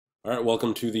All right,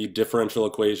 welcome to the differential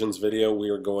equations video. We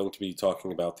are going to be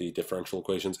talking about the differential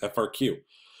equations FRQ.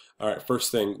 All right,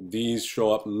 first thing, these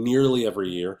show up nearly every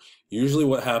year. Usually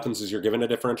what happens is you're given a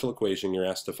differential equation, you're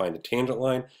asked to find a tangent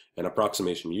line, an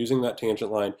approximation using that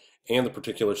tangent line, and the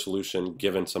particular solution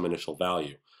given some initial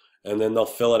value. And then they'll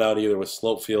fill it out either with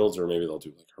slope fields, or maybe they'll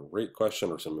do like a rate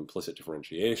question or some implicit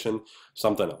differentiation,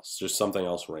 something else, just something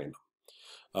else random.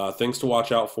 Things to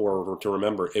watch out for or to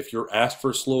remember: if you're asked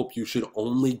for slope, you should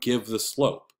only give the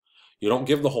slope. You don't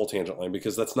give the whole tangent line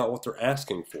because that's not what they're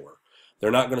asking for.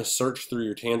 They're not going to search through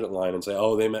your tangent line and say,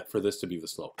 oh, they meant for this to be the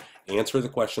slope. Answer the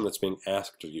question that's being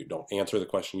asked of you. Don't answer the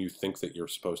question you think that you're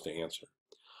supposed to answer.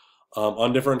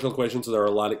 On differential equations, there are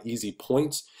a lot of easy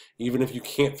points. Even if you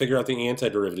can't figure out the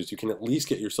antiderivatives, you can at least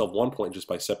get yourself 1 point just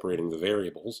by separating the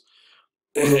variables.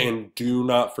 And do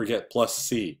not forget plus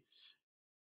c.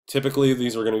 Typically,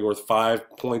 these are going to be worth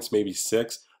 5 points, maybe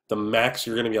 6. The max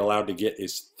you're going to be allowed to get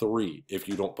is 3 if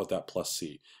you don't put that plus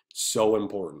C. So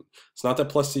important. It's not that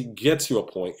plus C gets you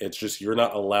a point, it's just you're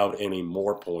not allowed any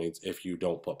more points if you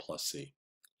don't put plus C.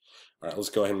 All right, let's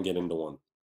go ahead and get into one.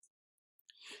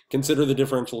 Consider the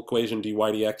differential equation dy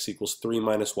dx equals 3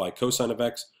 minus y cosine of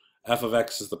x. F of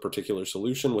x is the particular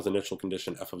solution with initial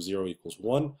condition f of 0 equals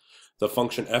 1. The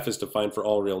function f is defined for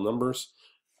all real numbers.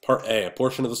 Part A, a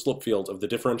portion of the slope field of the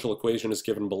differential equation is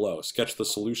given below. Sketch the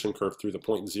solution curve through the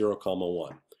point 0,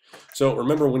 1. So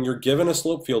remember, when you're given a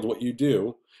slope field, what you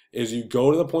do is you go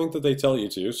to the point that they tell you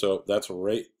to, so that's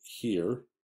right here.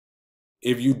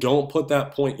 If you don't put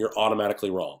that point, you're automatically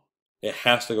wrong. It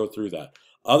has to go through that.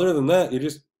 Other than that, you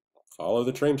just follow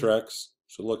the train tracks.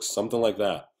 So it looks something like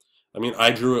that. I mean,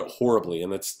 I drew it horribly,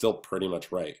 and that's still pretty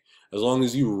much right, as long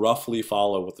as you roughly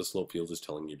follow what the slope field is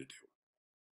telling you to do.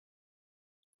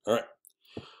 All right.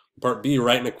 Part B,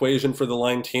 write an equation for the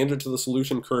line tangent to the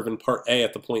solution curve in part A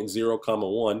at the point 0,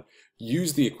 1.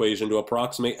 Use the equation to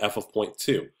approximate f of point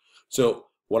 2. So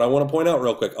what I want to point out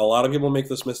real quick, a lot of people make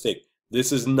this mistake.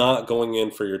 This is not going in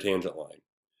for your tangent line.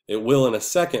 It will in a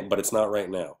second, but it's not right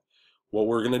now. What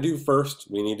we're going to do first,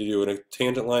 we need to do a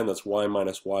tangent line that's y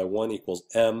minus y1 equals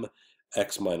m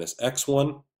x minus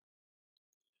x1.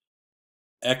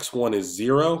 x1 is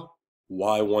 0,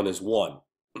 y1 is 1.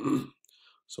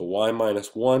 So y minus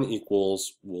 1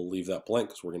 equals, we'll leave that blank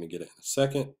because we're going to get it in a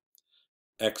second,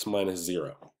 x minus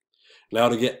 0. Now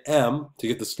to get m, to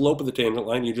get the slope of the tangent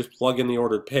line, you just plug in the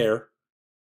ordered pair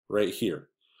right here.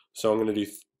 So I'm going to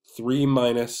do 3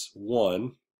 minus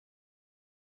 1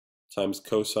 times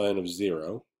cosine of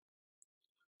 0.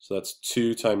 So that's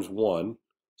 2 times 1.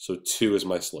 So 2 is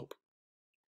my slope.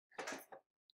 All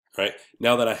right,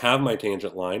 now that I have my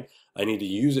tangent line, I need to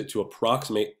use it to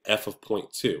approximate f of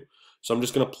point 2. So I'm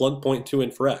just going to plug point 2 in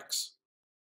for x.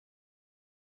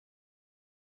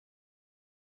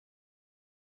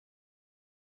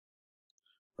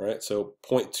 All right, so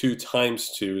 0.2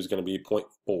 times 2 is going to be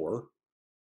 0.4.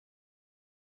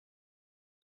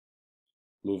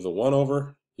 Move the 1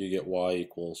 over, you get y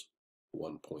equals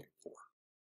 1.4.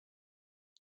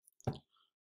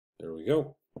 There we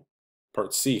go.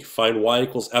 Part C, find y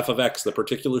equals f of x, the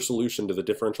particular solution to the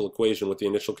differential equation with the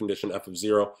initial condition f of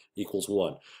 0 equals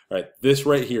 1. All right, this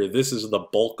right here, this is the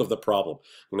bulk of the problem.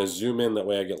 I'm going to zoom in, that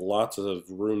way I get lots of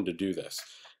room to do this,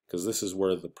 because this is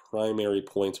where the primary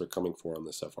points are coming for on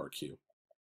this FRQ.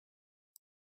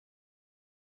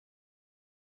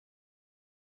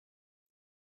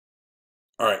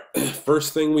 All right,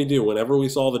 first thing we do whenever we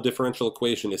solve a differential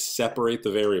equation is separate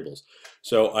the variables.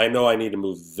 So I know I need to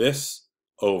move this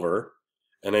over,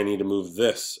 and I need to move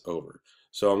this over.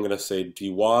 So I'm going to say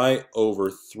dy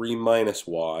over 3 minus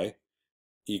y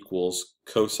equals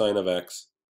cosine of x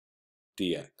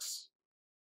dx.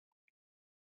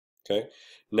 Okay,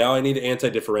 now I need to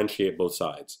anti-differentiate both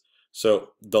sides.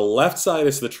 So the left side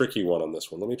is the tricky one on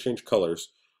this one. Let me change colors.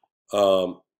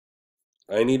 I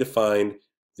need to find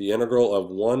the integral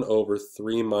of 1 over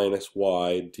 3 minus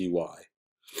y dy.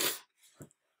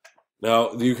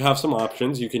 Now, you have some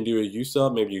options. You can do a u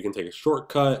sub, maybe you can take a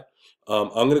shortcut. I'm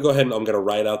going to go ahead and I'm going to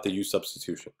write out the u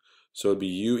substitution. So it would be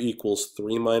u equals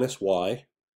 3 minus y.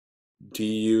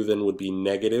 Du then would be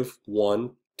negative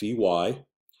 1 dy. Well,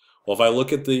 if I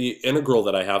look at the integral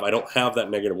that I don't have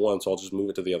that negative 1, so I'll just move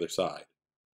it to the other side.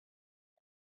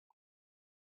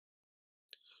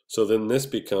 So then this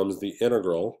becomes the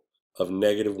integral of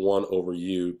negative 1 over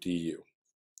u du,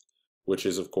 which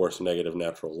is, of course, negative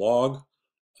natural log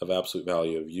of absolute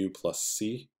value of u plus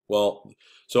c. Well,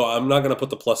 so I'm not going to put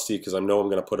the plus c because I know I'm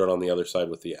going to put it on the other side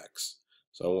with the x.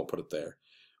 So I won't put it there,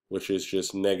 which is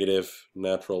just negative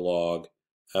natural log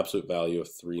absolute value of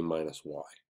 3 minus y.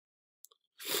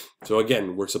 So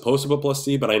again, we're supposed to put plus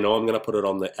c, but I know I'm going to put it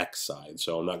on the x side,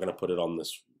 so I'm not going to put it on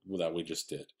this that we just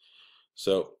did.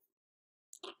 So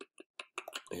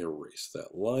erase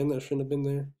that line that shouldn't have been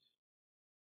there.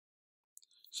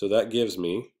 So that gives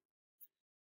me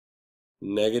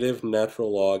negative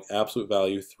natural log absolute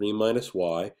value 3 minus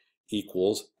y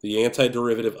equals the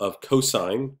antiderivative of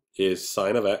cosine is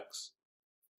sine of x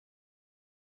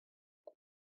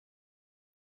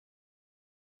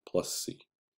plus c.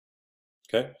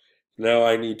 Okay, now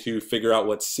I need to figure out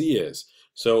what c is.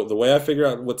 So the way I figure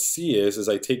out what c is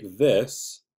I take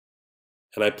this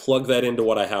and I plug that into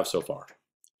what I have so far.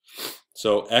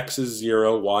 So x is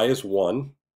 0, y is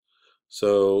 1.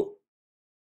 So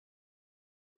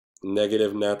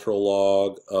negative natural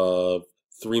log of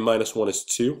 3 minus 1 is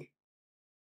 2.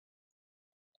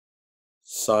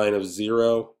 Sine of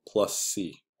 0 plus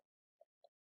c.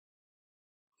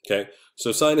 Okay,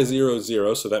 so sine of 0 is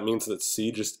 0, so that means that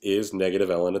c just is negative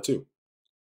ln of 2.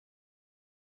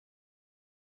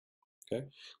 Okay,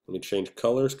 let me change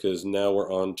colors because now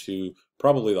we're on to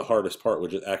probably the hardest part,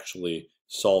 which is actually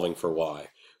solving for y.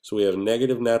 So we have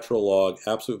negative natural log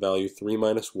absolute value 3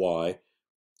 minus y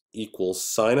equals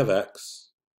sine of x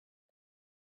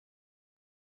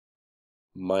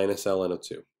minus ln of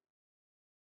 2.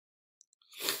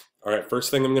 All right,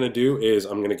 first thing I'm going to do is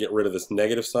I'm going to get rid of this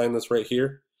negative sign that's right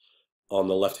here on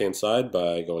the left-hand side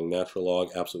by going natural log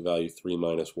absolute value 3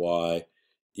 minus y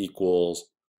equals,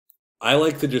 I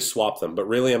like to just swap them, but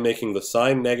really I'm making the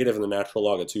sign negative and the natural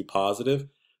log of 2 positive.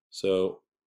 So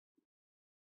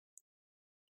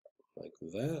like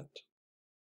that.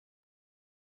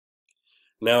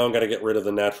 Now I'm going to get rid of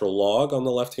the natural log on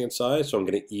the left-hand side, so I'm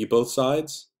going to e both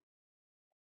sides.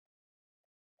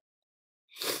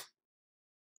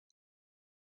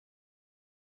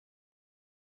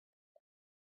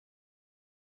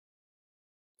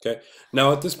 Okay,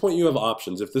 now at this point you have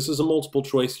options. If this is a multiple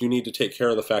choice, you need to take care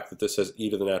of the fact that this says e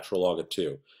to the natural log of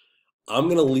 2. I'm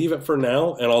going to leave it for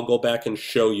now, and I'll go back and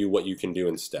show you what you can do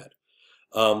instead.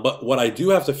 But what I do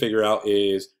have to figure out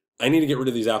is I need to get rid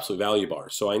of these absolute value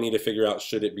bars. So I need to figure out,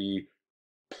 should it be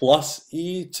plus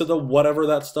e to the whatever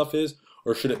that stuff is,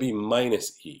 or should it be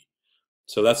minus e?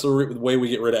 So that's the way we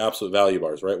get rid of absolute value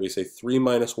bars, right? We say 3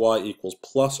 minus y equals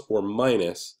plus or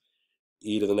minus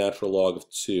e to the natural log of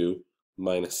 2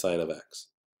 minus sine of x.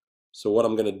 So what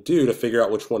I'm going to do to figure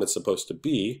out which one it's supposed to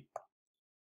be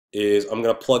is I'm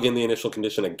going to plug in the initial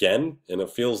condition again, and it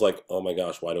feels like, oh my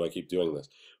gosh, why do I keep doing this?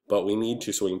 But we need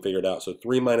to so we can figure it out. So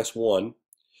 3 minus 1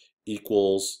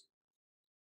 equals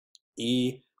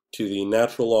e to the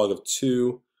natural log of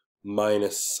 2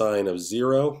 minus sine of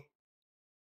 0.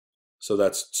 So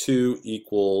that's 2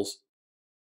 equals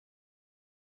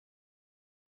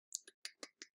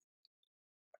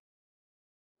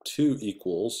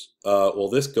well,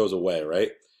 this goes away,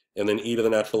 right? And then e to the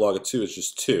natural log of 2 is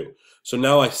just 2. So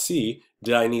now I see,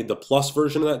 did I need the plus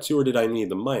version of that 2 or did I need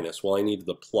the minus? Well, I need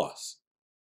the plus.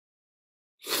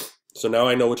 So now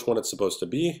I know which one it's supposed to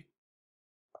be.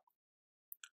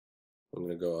 I'm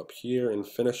going to go up here and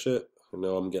finish it. I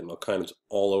know I'm getting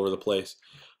all over the place.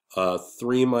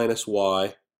 3 minus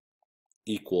y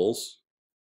equals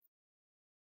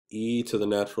e to the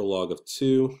natural log of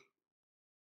 2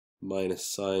 minus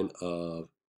sine of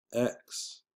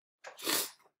x.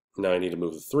 Now I need to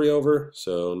move the 3 over,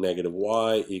 so negative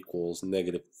y equals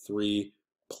negative 3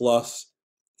 plus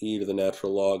e to the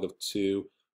natural log of 2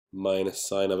 minus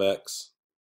sine of x.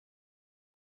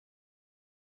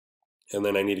 And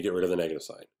then I need to get rid of the negative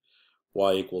sign.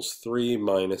 Y equals 3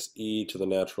 minus e to the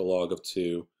natural log of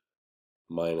 2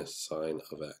 minus sine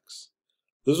of x.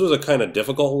 This was a kind of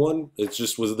difficult one. It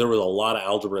just was, there was a lot of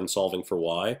algebra in solving for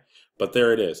y, but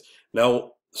there it is.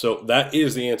 Now, so that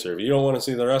is the answer. If you don't want to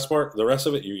see the rest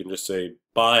of it, you can just say,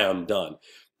 bye, I'm done.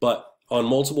 But on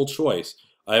multiple choice,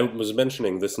 I was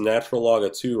mentioning this natural log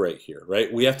of 2 right here,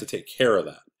 right? We have to take care of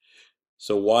that.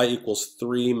 So y equals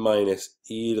 3 minus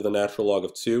e to the natural log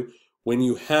of 2. When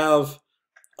you have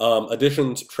addition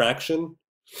and subtraction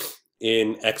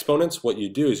in exponents, what you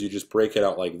do is you just break it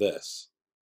out like this.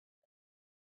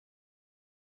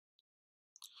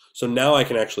 So now I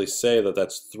can actually say that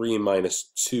that's 3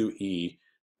 minus 2e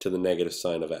to the negative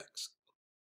sine of x.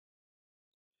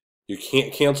 You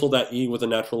can't cancel that e with a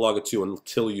natural log of 2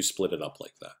 until you split it up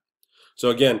like that. So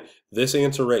again, this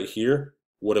answer right here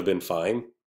would have been fine.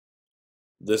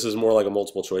 This is more like a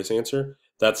multiple choice answer.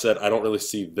 That said, I don't really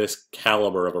see this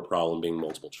caliber of a problem being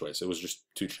multiple choice. It was just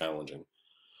too challenging.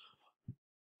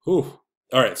 Whew.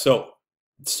 All right, so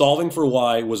solving for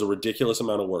y was a ridiculous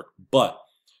amount of work, but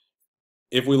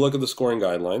if we look at the scoring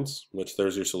guidelines, which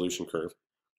there's your solution curve,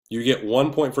 you get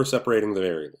 1 point for separating the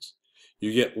variables.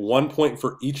 You get 1 point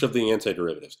for each of the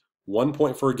antiderivatives. 1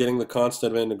 point for getting the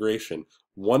constant of integration.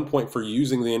 1 point for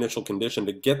using the initial condition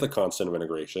to get the constant of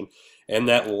integration. And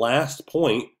that last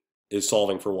point is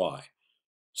solving for y.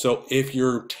 So if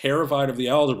you're terrified of the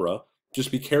algebra,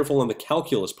 just be careful in the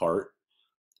calculus part,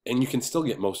 and you can still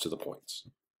get most of the points.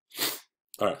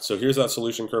 All right, so here's that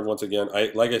solution curve once again.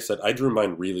 Like I said, I drew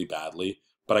mine really badly,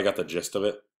 but I got the gist of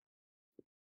it.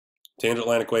 Tangent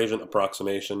line equation,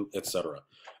 approximation, etc.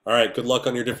 All right, good luck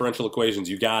on your differential equations.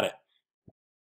 You got it.